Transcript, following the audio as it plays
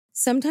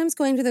Sometimes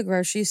going to the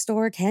grocery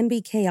store can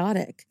be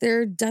chaotic.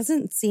 There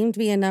doesn't seem to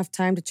be enough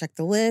time to check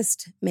the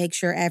list, make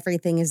sure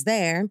everything is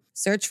there,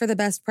 search for the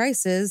best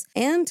prices,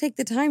 and take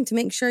the time to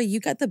make sure you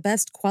get the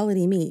best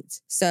quality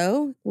meat.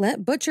 So,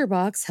 let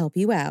ButcherBox help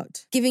you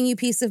out. Giving you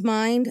peace of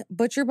mind,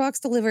 ButcherBox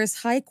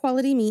delivers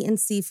high-quality meat and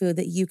seafood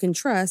that you can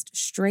trust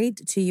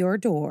straight to your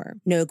door.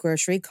 No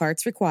grocery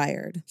carts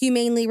required.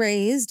 Humanely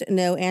raised,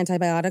 no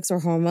antibiotics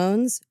or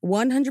hormones,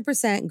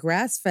 100%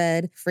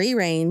 grass-fed,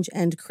 free-range,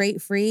 and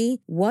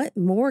crate-free. What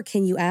more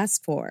can you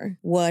ask for?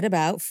 What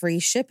about free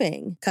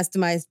shipping,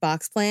 customized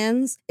box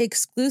plans,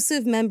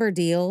 exclusive member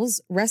deals,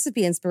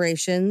 recipe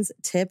inspirations,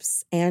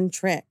 tips, and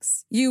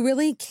tricks? You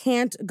really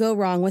can't go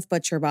wrong with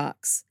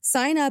ButcherBox.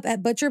 Sign up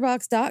at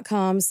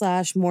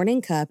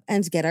butcherbox.com/morningcup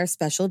and get our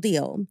special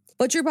deal.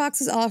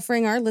 ButcherBox is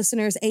offering our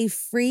listeners a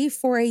free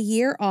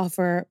for-a-year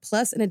offer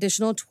plus an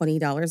additional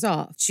 $20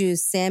 off.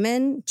 Choose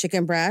salmon,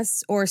 chicken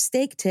breasts, or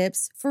steak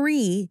tips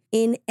free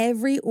in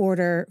every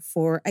order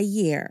for a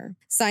year.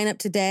 Sign up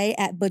today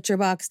at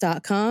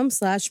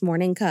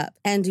butcherbox.com/morningcup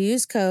and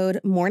use code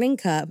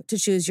morningcup to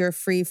choose your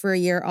free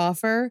for-a-year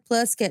offer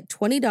plus get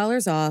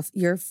 $20 off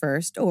your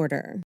first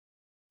order.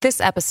 This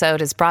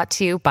episode is brought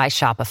to you by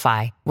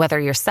Shopify.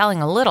 Whether you're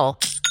selling a little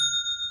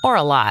or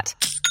a lot,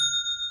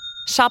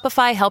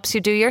 Shopify helps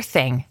you do your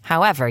thing,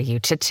 however you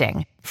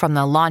cha-ching. From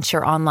the launch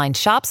your online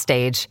shop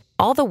stage,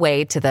 all the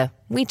way to the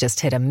we just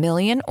hit 1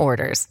 million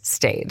orders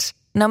stage.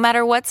 No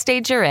matter what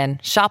stage you're in,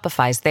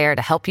 Shopify's there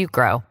to help you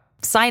grow.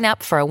 Sign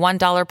up for a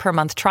 $1 per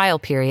month trial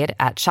period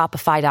at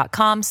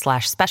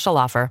shopify.com/special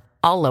offer,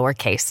 all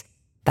lowercase.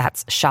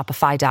 That's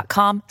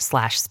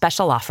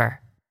shopify.com/special offer.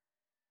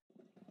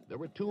 There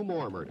were two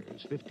more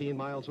murders 15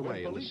 miles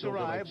away. When police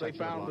arrived, they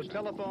found the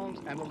telephones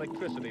and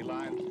electricity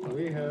lines.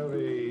 We have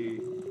a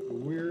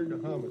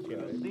weird homicide.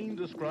 A scene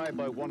described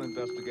by one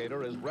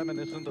investigator as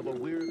reminiscent of a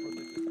weird...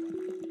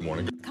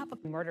 Morning. Cup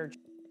of murder.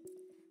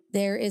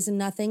 There is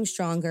nothing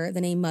stronger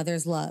than a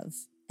mother's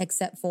love,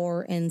 except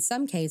for, in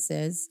some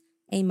cases,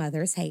 a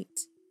mother's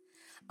hate.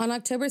 On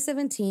October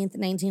 17th,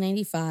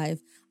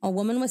 1995, a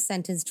woman was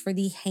sentenced for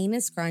the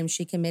heinous crime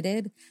she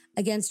committed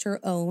against her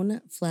own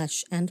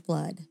flesh and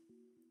blood.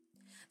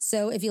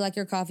 So if you like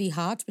your coffee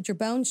hot but your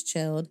bones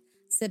chilled,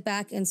 sit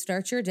back and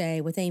start your day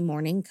with a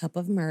morning cup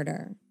of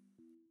murder.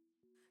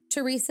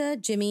 Teresa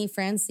Jimmy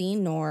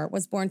Francine Knorr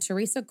was born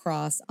Teresa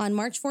Cross on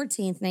March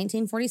 14,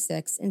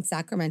 1946 in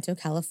Sacramento,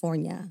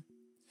 California.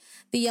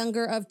 The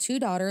younger of two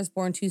daughters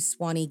born to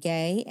Swanee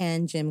Gay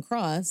and Jim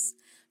Cross,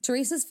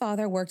 Teresa's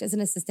father worked as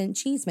an assistant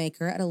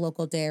cheesemaker at a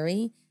local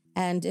dairy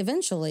and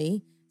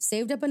eventually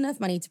saved up enough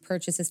money to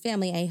purchase his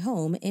family a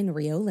home in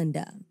Rio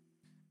Linda.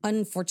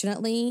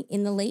 Unfortunately,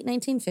 in the late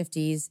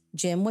 1950s,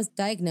 Jim was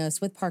diagnosed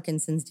with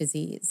Parkinson's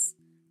disease,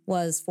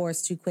 was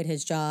forced to quit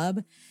his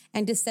job,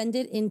 and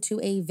descended into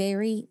a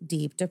very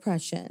deep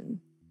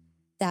depression.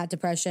 That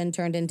depression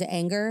turned into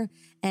anger,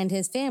 and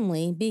his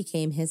family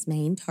became his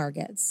main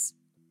targets.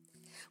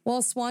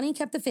 While Swanee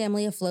kept the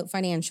family afloat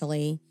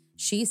financially,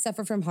 she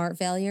suffered from heart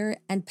failure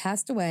and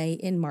passed away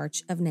in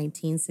March of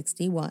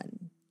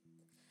 1961.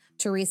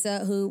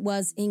 Teresa, who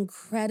was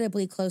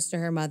incredibly close to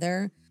her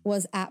mother,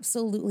 was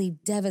absolutely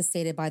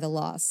devastated by the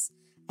loss,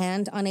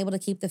 and unable to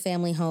keep the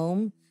family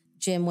home,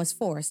 Jim was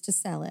forced to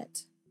sell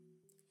it.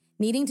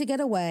 Needing to get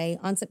away,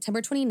 on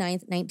September 29,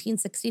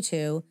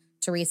 1962,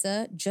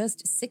 Teresa,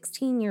 just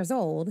 16 years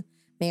old,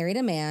 married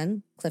a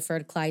man,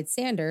 Clifford Clyde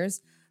Sanders,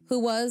 who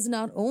was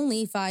not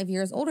only 5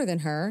 years older than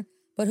her,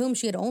 but whom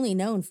she had only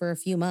known for a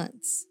few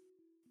months.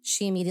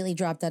 She immediately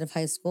dropped out of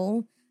high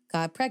school,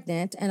 got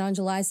pregnant, and on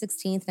July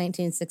 16,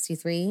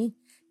 1963,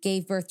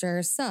 gave birth to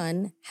her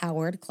son,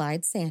 Howard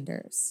Clyde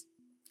Sanders.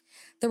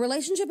 The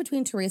relationship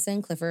between Teresa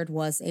and Clifford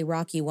was a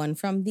rocky one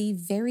from the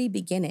very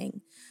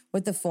beginning,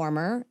 with the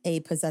former, a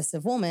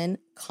possessive woman,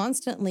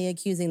 constantly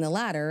accusing the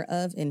latter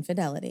of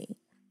infidelity.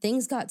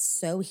 Things got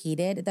so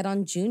heated that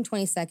on June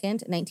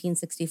 22,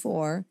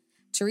 1964,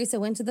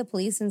 Teresa went to the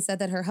police and said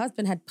that her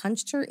husband had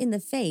punched her in the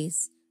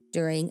face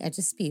during a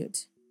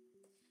dispute.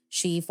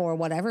 She, for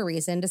whatever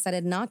reason,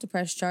 decided not to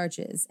press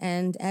charges,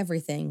 and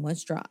everything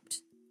was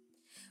dropped.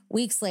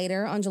 Weeks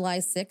later, on July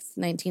 6,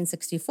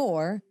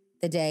 1964,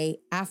 the day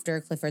after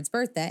Clifford's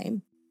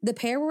birthday, the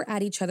pair were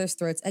at each other's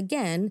throats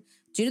again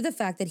due to the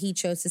fact that he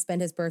chose to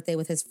spend his birthday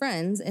with his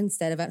friends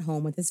instead of at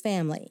home with his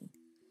family.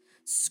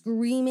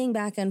 Screaming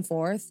back and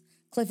forth,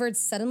 Clifford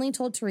suddenly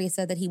told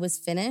Teresa that he was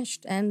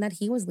finished and that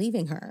he was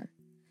leaving her.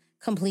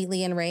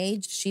 Completely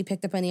enraged, she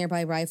picked up a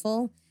nearby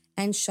rifle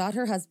and shot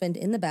her husband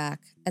in the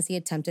back as he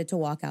attempted to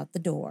walk out the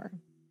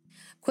door.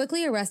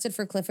 Quickly arrested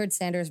for Clifford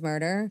Sanders'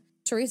 murder,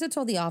 Teresa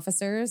told the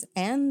officers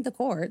and the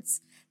courts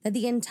that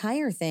the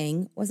entire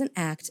thing was an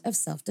act of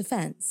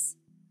self-defense.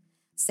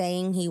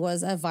 Saying he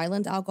was a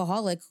violent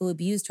alcoholic who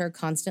abused her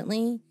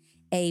constantly,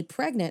 a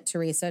pregnant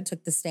Teresa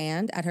took the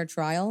stand at her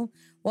trial,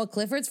 while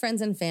Clifford's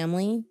friends and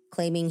family,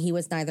 claiming he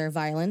was neither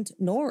violent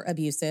nor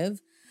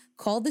abusive,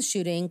 called the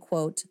shooting,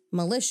 quote,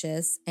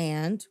 malicious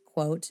and,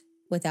 quote,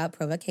 without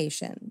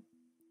provocation.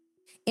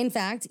 In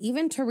fact,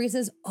 even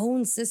Teresa's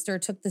own sister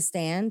took the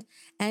stand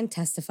and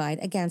testified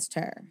against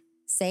her,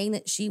 saying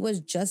that she was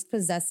just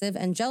possessive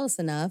and jealous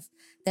enough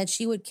that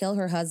she would kill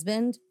her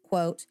husband,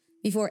 quote,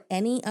 before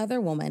any other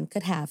woman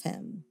could have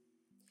him.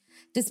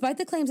 Despite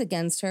the claims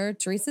against her,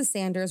 Teresa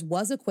Sanders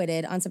was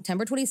acquitted on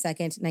September 22,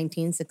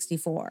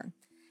 1964,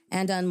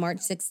 and on March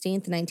 16,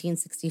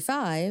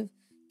 1965,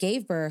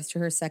 gave birth to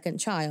her second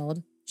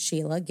child,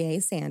 Sheila Gay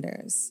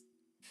Sanders.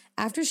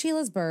 After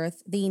Sheila's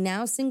birth, the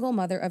now single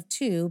mother of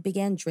two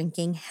began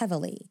drinking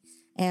heavily,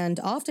 and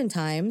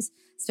oftentimes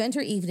spent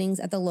her evenings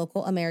at the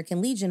local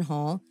American Legion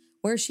Hall,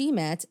 where she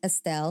met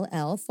Estelle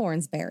L.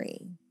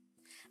 Thornsberry.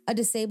 A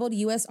disabled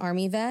U.S.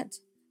 Army vet,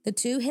 the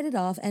two hit it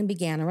off and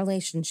began a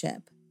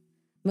relationship.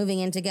 Moving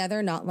in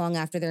together not long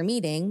after their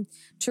meeting,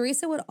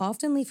 Teresa would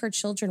often leave her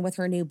children with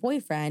her new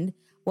boyfriend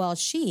while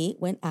she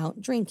went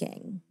out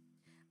drinking.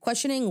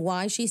 Questioning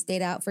why she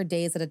stayed out for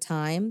days at a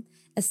time,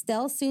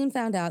 Estelle soon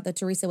found out that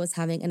Teresa was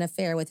having an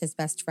affair with his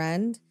best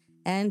friend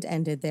and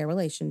ended their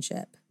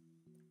relationship.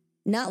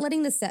 Not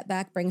letting the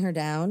setback bring her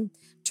down,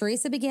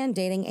 Teresa began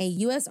dating a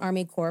U.S.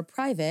 Army Corps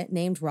private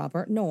named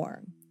Robert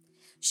Knorr.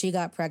 She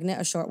got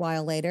pregnant a short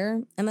while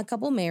later, and the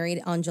couple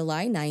married on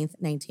July 9,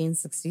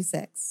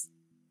 1966.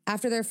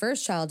 After their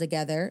first child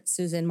together,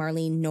 Susan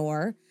Marlene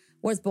Knorr,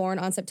 was born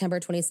on September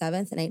 27,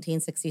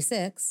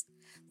 1966,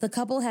 the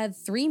couple had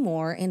three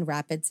more in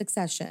rapid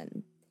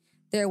succession.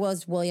 There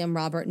was William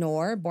Robert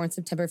Knorr, born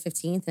September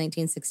 15,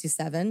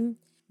 1967,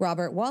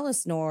 Robert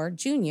Wallace Knorr,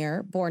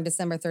 Jr., born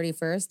December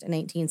 31,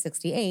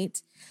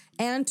 1968,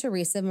 and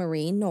Teresa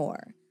Marie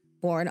Knorr,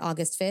 born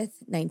August 5,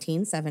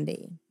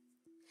 1970.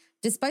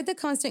 Despite the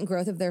constant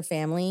growth of their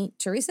family,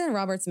 Teresa and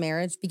Robert's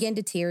marriage began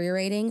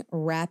deteriorating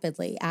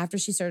rapidly after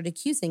she started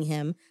accusing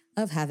him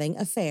of having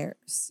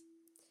affairs.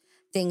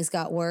 Things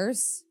got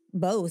worse,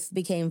 both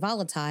became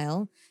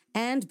volatile,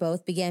 and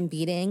both began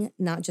beating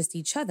not just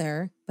each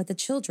other, but the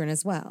children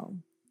as well.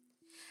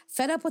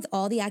 Fed up with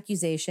all the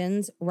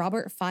accusations,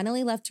 Robert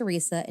finally left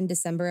Teresa in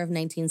December of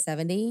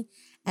 1970,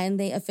 and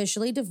they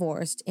officially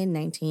divorced in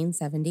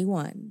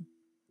 1971.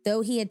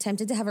 Though he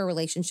attempted to have a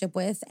relationship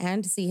with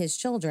and see his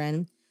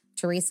children,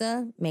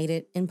 Teresa made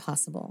it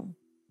impossible.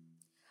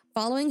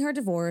 Following her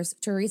divorce,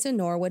 Teresa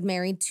Knorr would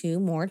marry two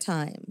more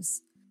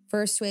times.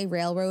 First to a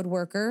railroad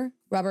worker,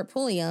 Robert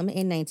Pulliam,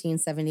 in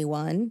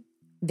 1971.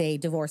 They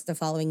divorced the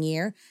following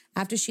year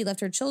after she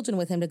left her children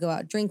with him to go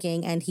out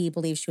drinking and he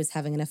believed she was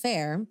having an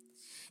affair.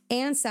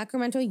 And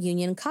Sacramento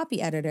Union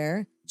copy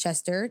editor,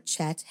 Chester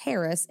Chet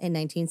Harris, in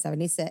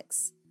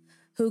 1976,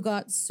 who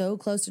got so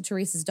close to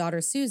Teresa's daughter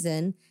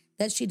Susan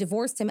that she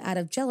divorced him out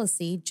of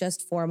jealousy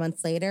just 4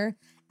 months later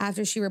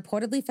after she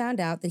reportedly found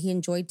out that he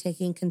enjoyed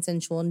taking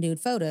consensual nude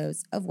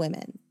photos of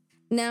women.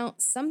 Now,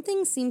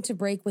 something seemed to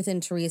break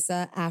within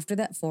Teresa after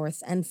that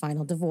fourth and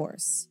final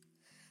divorce.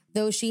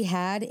 Though she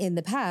had, in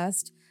the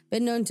past,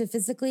 been known to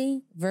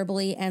physically,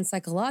 verbally, and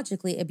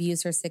psychologically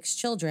abuse her 6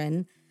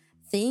 children,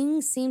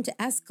 things seemed to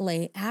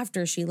escalate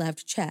after she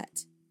left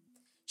Chet.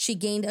 She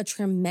gained a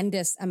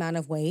tremendous amount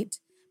of weight,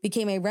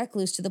 became a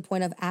recluse to the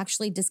point of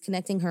actually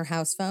disconnecting her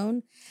house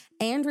phone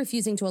and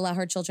refusing to allow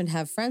her children to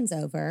have friends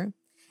over,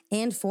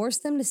 and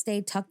forced them to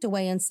stay tucked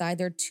away inside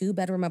their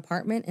 2-bedroom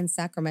apartment in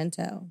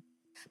Sacramento.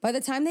 By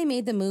the time they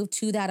made the move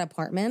to that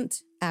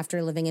apartment,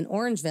 after living in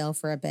Orangevale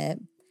for a bit,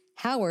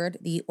 Howard,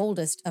 the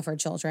oldest of her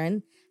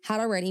children, had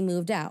already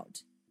moved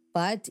out.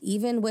 But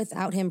even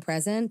without him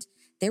present,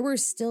 there were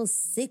still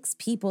 6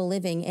 people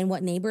living in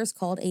what neighbors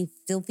called a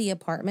filthy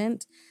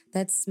apartment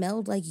that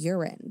smelled like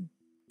urine.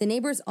 The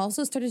neighbors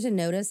also started to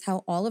notice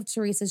how all of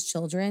Teresa's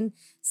children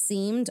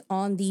seemed,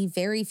 on the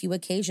very few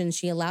occasions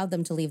she allowed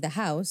them to leave the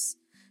house,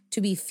 to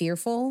be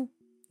fearful,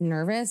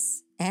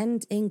 nervous,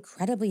 and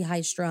incredibly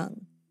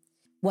high-strung.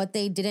 What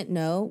they didn't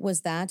know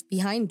was that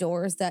behind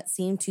doors that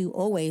seemed to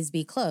always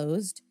be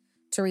closed,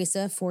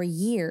 Teresa, for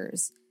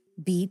years,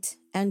 beat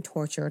and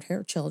tortured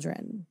her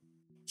children.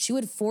 She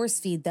would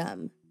force-feed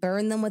them,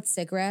 burn them with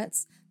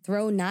cigarettes,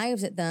 throw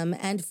knives at them,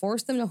 and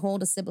force them to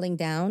hold a sibling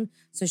down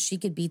so she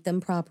could beat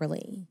them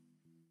properly.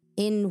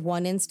 In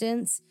one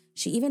instance,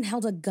 she even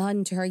held a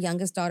gun to her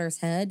youngest daughter's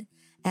head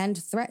and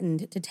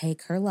threatened to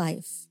take her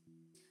life.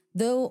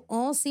 Though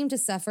all seemed to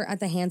suffer at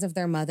the hands of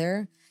their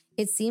mother,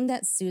 it seemed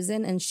that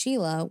Susan and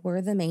Sheila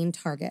were the main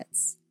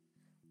targets.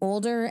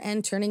 Older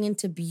and turning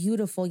into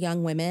beautiful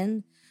young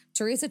women,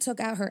 Teresa took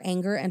out her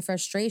anger and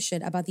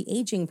frustration about the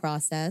aging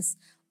process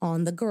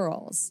on the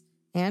girls,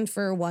 and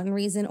for one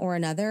reason or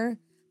another,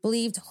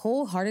 believed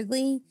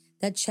wholeheartedly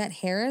that Chet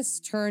Harris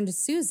turned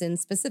Susan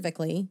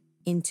specifically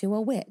into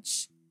a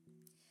witch.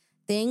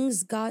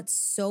 Things got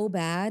so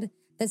bad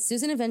that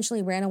Susan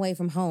eventually ran away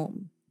from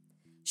home.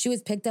 She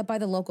was picked up by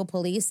the local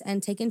police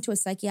and taken to a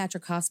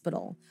psychiatric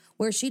hospital,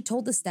 where she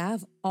told the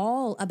staff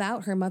all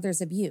about her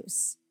mother's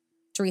abuse.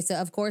 Teresa,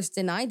 of course,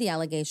 denied the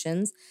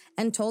allegations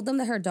and told them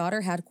that her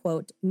daughter had,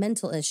 quote,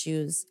 mental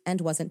issues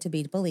and wasn't to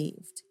be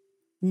believed.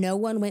 No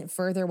one went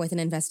further with an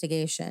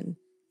investigation,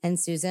 and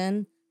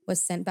Susan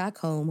was sent back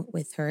home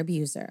with her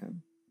abuser.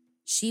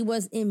 She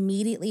was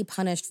immediately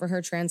punished for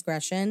her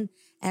transgression,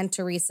 and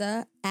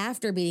Teresa,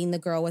 after beating the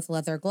girl with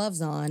leather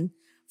gloves on,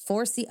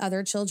 forced the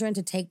other children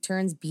to take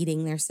turns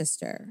beating their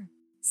sister.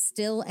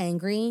 Still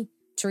angry,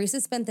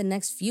 Teresa spent the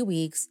next few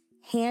weeks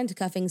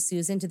handcuffing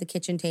Susan to the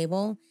kitchen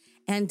table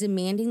and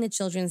demanding the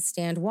children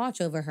stand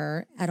watch over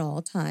her at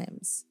all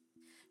times.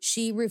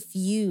 She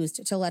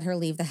refused to let her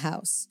leave the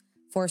house,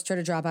 forced her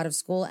to drop out of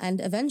school, and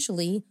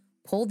eventually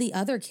pulled the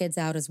other kids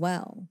out as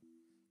well.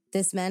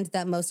 This meant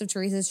that most of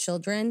Teresa's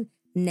children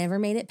never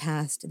made it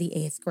past the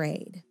 8th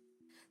grade.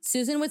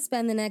 Susan would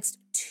spend the next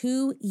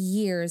 2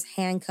 years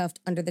handcuffed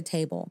under the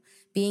table,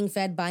 being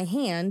fed by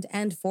hand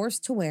and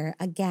forced to wear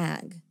a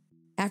gag.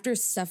 After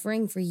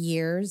suffering for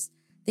years,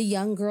 the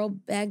young girl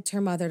begged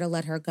her mother to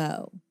let her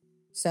go.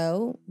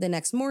 So, the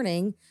next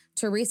morning,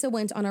 Teresa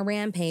went on a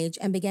rampage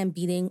and began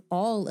beating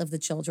all of the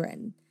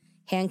children,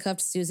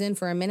 handcuffed Susan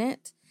for a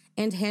minute,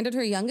 and handed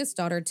her youngest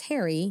daughter,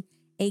 Terry,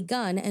 a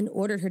gun and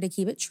ordered her to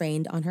keep it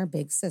trained on her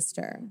big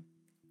sister.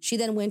 She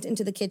then went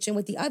into the kitchen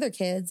with the other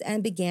kids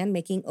and began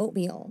making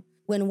oatmeal,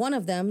 when one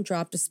of them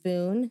dropped a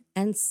spoon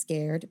and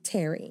scared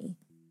Terry.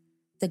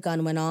 The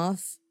gun went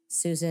off,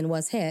 Susan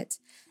was hit,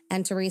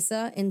 and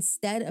Teresa,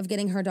 instead of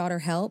getting her daughter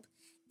help,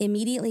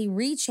 immediately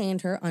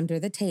rechained her under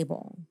the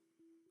table.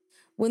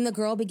 When the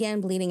girl began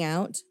bleeding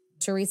out,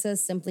 Teresa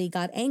simply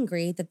got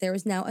angry that there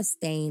was now a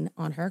stain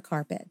on her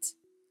carpet.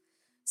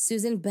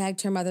 Susan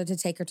begged her mother to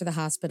take her to the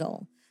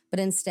hospital, but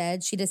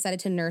instead she decided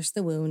to nurse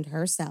the wound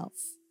herself.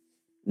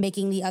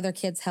 Making the other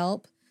kids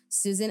help,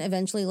 Susan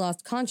eventually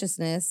lost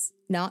consciousness,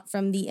 not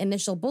from the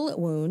initial bullet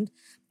wound,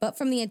 but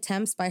from the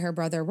attempts by her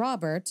brother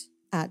Robert,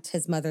 at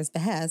his mother's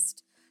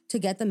behest, to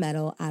get the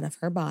metal out of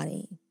her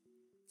body.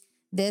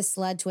 This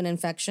led to an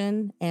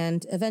infection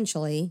and,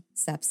 eventually,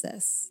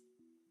 sepsis.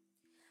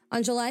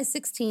 On July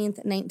 16,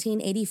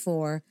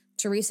 1984,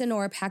 Teresa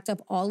Nora packed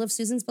up all of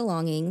Susan's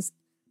belongings,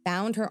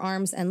 bound her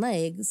arms and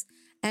legs,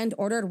 and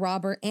ordered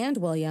Robert and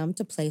William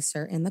to place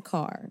her in the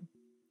car.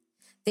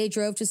 They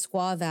drove to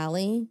Squaw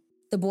Valley.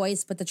 The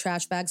boys put the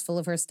trash bags full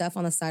of her stuff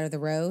on the side of the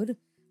road,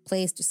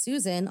 placed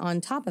Susan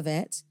on top of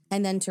it,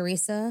 and then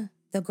Teresa,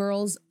 the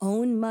girl's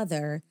own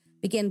mother,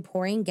 began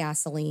pouring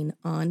gasoline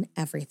on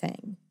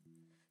everything.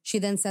 She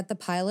then set the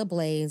pile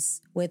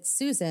ablaze, with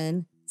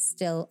Susan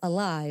still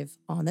alive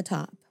on the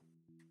top.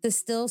 The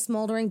still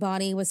smoldering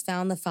body was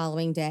found the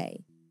following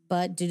day,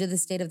 but due to the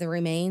state of the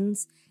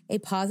remains, a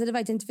positive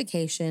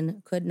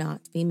identification could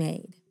not be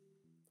made.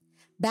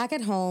 Back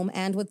at home,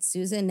 and with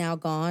Susan now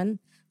gone,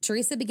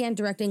 Teresa began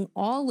directing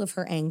all of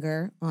her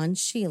anger on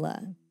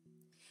Sheila.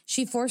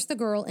 She forced the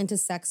girl into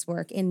sex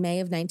work in May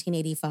of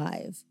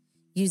 1985,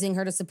 using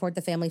her to support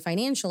the family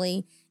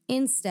financially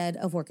instead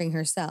of working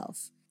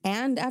herself.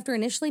 And after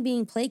initially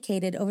being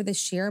placated over the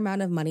sheer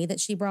amount of money that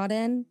she brought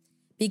in,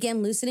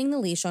 began loosening the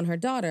leash on her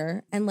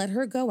daughter and let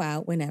her go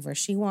out whenever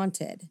she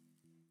wanted.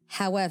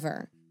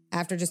 However,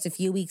 after just a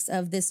few weeks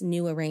of this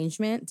new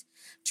arrangement,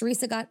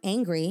 Teresa got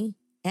angry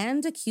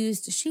and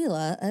accused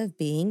Sheila of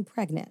being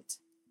pregnant.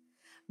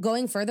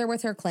 Going further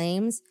with her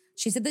claims,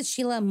 she said that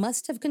Sheila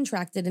must have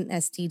contracted an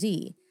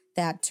STD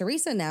that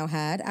Teresa now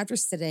had after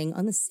sitting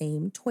on the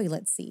same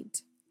toilet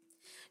seat.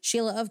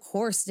 Sheila, of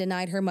course,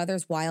 denied her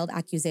mother's wild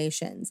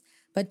accusations,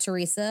 but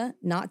Teresa,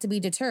 not to be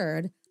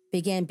deterred,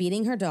 began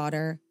beating her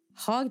daughter,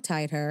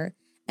 hogtied her,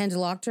 and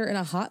locked her in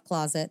a hot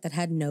closet that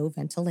had no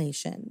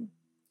ventilation.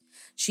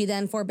 She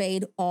then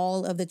forbade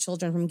all of the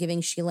children from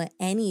giving Sheila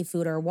any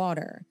food or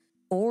water,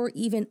 or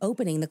even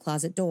opening the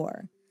closet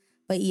door.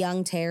 But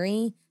young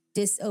Terry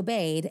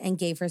disobeyed and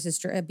gave her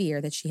sister a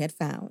beer that she had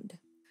found.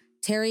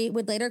 Terry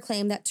would later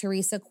claim that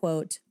Teresa,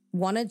 quote,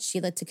 wanted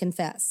Sheila to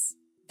confess.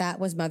 That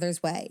was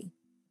mother's way.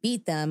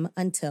 Beat them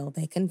until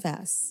they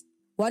confess.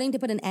 Wanting to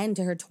put an end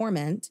to her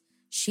torment,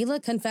 Sheila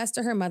confessed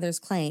to her mother's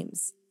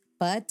claims.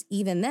 But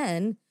even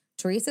then,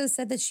 Teresa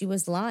said that she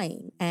was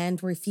lying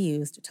and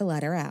refused to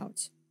let her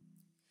out.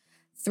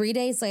 3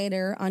 days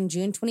later, on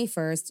June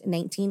 21st,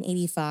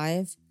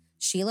 1985,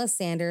 Sheila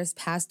Sanders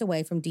passed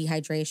away from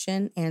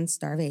dehydration and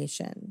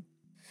starvation.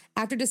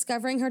 After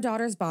discovering her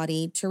daughter's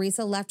body,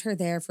 Teresa left her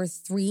there for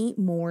 3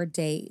 more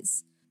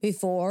days,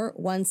 before,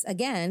 once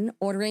again,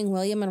 ordering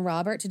William and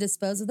Robert to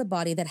dispose of the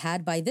body that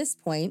had, by this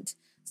point,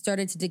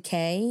 started to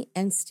decay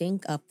and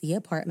stink up the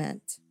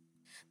apartment.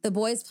 The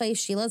boys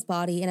placed Sheila's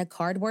body in a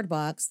cardboard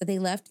box that they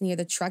left near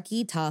the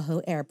Truckee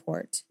Tahoe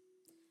Airport.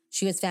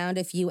 She was found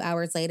a few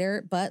hours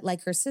later, but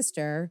like her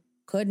sister,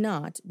 could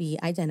not be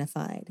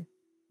identified.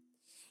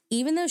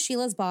 Even though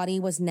Sheila's body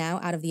was now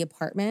out of the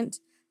apartment,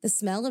 the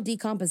smell of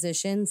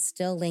decomposition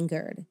still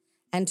lingered,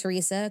 and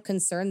Teresa,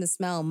 concerned the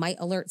smell might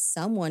alert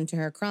someone to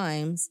her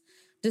crimes,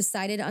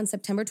 decided on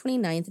September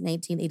 29,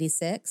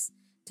 1986,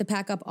 to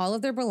pack up all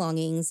of their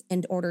belongings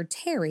and order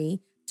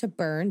Terry to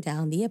burn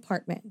down the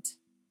apartment.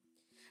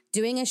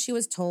 Doing as she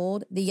was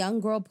told, the young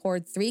girl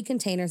poured 3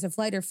 containers of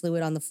lighter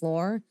fluid on the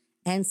floor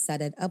and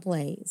set it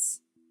ablaze.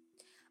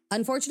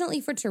 Unfortunately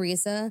for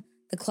Teresa,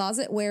 the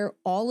closet where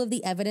all of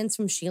the evidence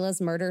from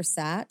Sheila's murder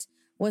sat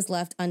was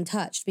left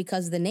untouched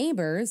because the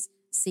neighbors,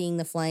 seeing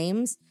the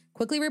flames,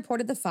 quickly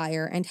reported the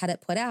fire and had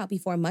it put out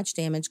before much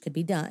damage could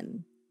be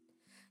done.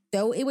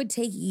 Though it would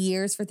take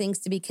years for things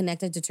to be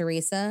connected to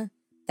Teresa,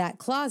 that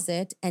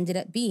closet ended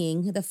up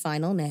being the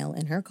final nail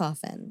in her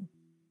coffin.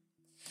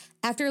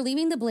 After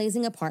leaving the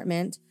blazing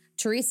apartment,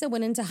 Teresa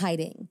went into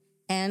hiding,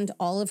 and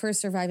all of her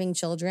surviving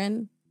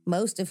children,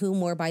 most of whom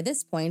were by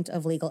this point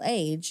of legal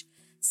age,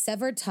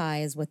 severed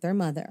ties with their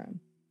mother.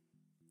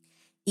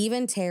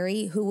 Even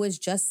Terry, who was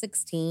just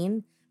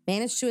 16,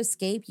 managed to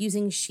escape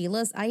using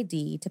Sheila's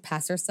ID to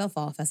pass herself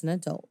off as an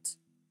adult.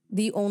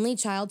 The only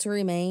child to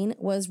remain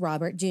was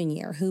Robert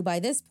Jr., who by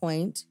this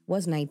point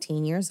was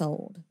 19 years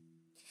old.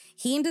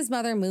 He and his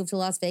mother moved to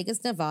Las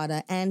Vegas,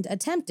 Nevada, and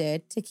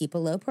attempted to keep a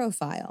low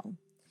profile.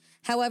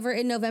 However,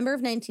 in November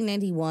of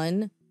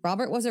 1991,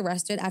 Robert was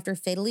arrested after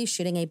fatally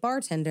shooting a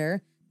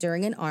bartender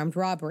during an armed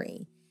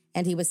robbery,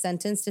 and he was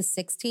sentenced to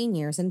 16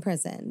 years in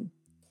prison.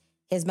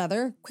 His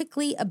mother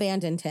quickly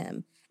abandoned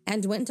him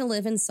and went to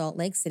live in Salt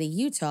Lake City,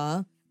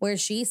 Utah, where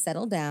she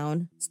settled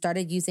down,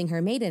 started using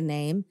her maiden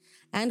name,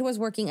 and was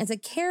working as a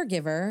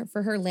caregiver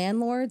for her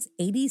landlord's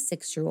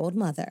 86-year-old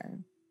mother.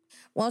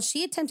 While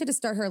she attempted to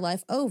start her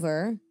life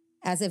over,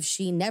 as if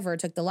she never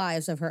took the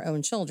lives of her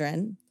own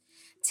children,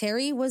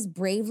 Terry was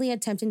bravely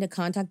attempting to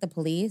contact the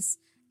police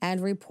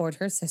and report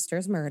her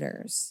sister's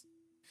murders.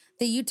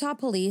 The Utah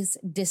police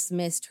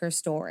dismissed her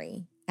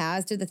story,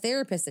 as did the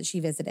therapist that she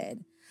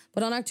visited.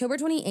 But on October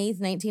 28,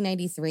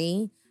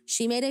 1993,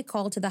 she made a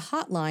call to the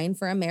hotline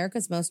for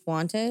America's Most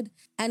Wanted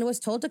and was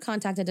told to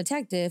contact a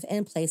detective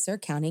in Placer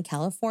County,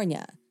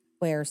 California,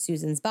 where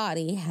Susan's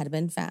body had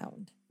been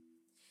found.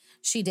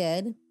 She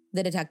did.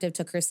 The detective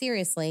took her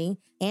seriously,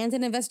 and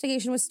an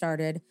investigation was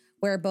started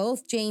where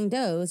both Jane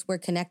Does were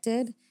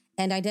connected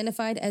and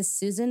identified as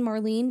Susan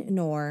Marlene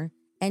Knorr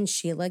and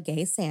Sheila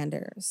Gay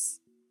Sanders.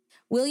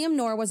 William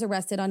Knorr was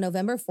arrested on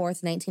November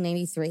 4th,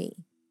 1993.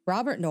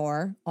 Robert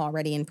Knorr,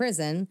 already in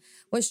prison,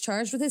 was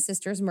charged with his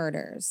sister's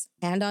murders,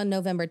 and on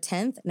November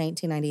 10th,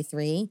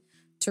 1993,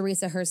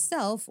 Teresa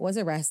herself was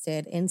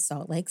arrested in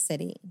Salt Lake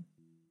City.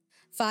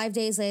 5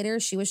 days later,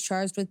 she was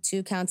charged with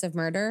 2 counts of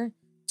murder,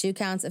 2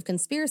 counts of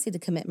conspiracy to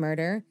commit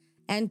murder,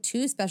 and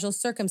 2 special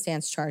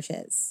circumstance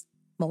charges,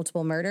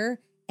 multiple murder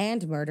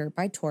and murder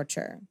by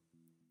torture.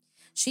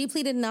 She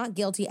pleaded not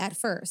guilty at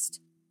first,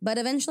 but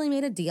eventually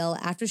made a deal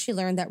after she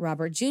learned that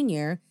Robert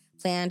Jr.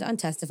 planned on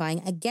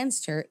testifying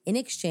against her in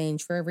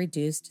exchange for a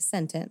reduced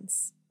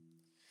sentence.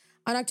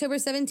 On October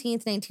 17,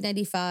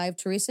 1995,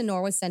 Teresa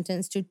Knorr was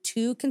sentenced to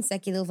 2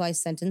 consecutive life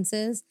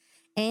sentences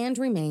and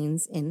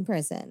remains in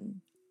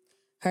prison.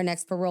 Her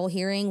next parole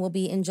hearing will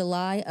be in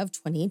July of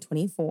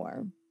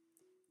 2024.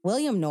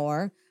 William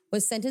Knorr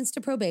was sentenced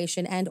to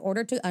probation and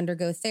ordered to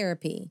undergo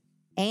therapy,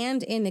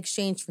 and in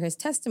exchange for his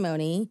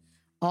testimony,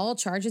 all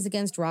charges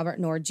against Robert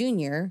Knorr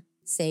Jr.,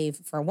 save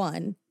for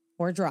 1,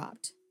 were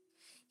dropped.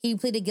 He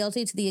pleaded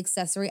guilty to the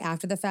accessory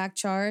after-the-fact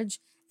charge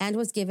and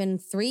was given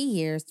 3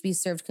 years to be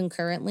served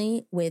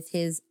concurrently with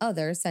his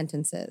other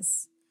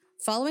sentences.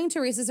 Following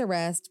Teresa's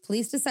arrest,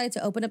 police decided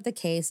to open up the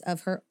case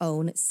of her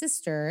own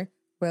sister,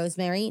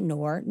 Rosemary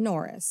Knorr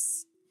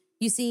Norris.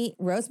 You see,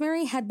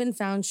 Rosemary had been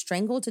found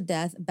strangled to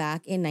death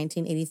back in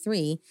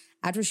 1983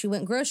 after she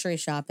went grocery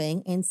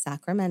shopping in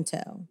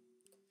Sacramento.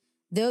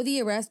 Though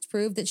the arrest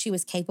proved that she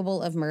was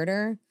capable of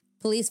murder,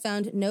 police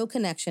found no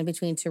connection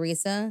between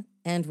Teresa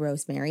and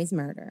Rosemary's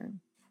murder.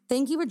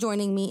 Thank you for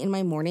joining me in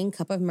my morning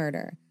cup of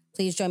murder.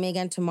 Please join me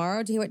again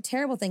tomorrow to hear what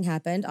terrible thing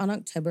happened on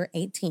October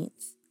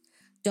 18th.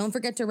 Don't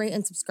forget to rate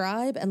and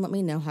subscribe and let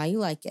me know how you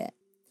like it.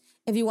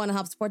 If you want to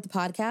help support the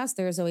podcast,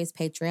 there is always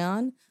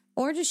Patreon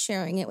or just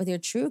sharing it with your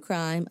true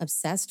crime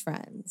obsessed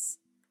friends.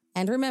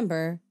 And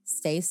remember,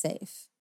 stay safe.